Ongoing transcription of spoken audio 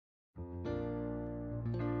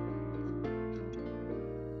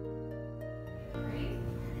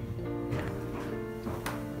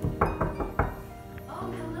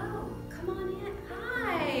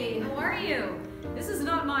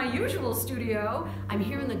usual studio. I'm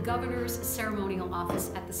here in the governor's ceremonial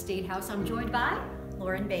office at the State House. I'm joined by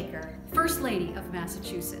Lauren Baker, First Lady of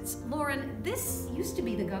Massachusetts. Lauren, this used to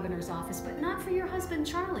be the governor's office, but not for your husband,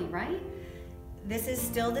 Charlie, right? this is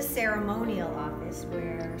still the ceremonial office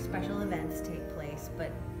where special events take place,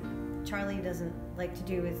 but Charlie doesn't like to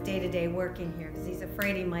do his day-to-day work in here because he's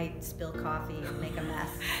afraid he might spill coffee and make a mess.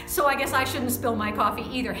 So I guess I shouldn't spill my coffee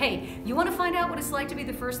either. Hey, you want to find out what it's like to be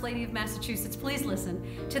the First Lady of Massachusetts? Please listen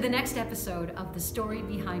to the next episode of The Story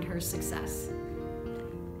Behind Her Success.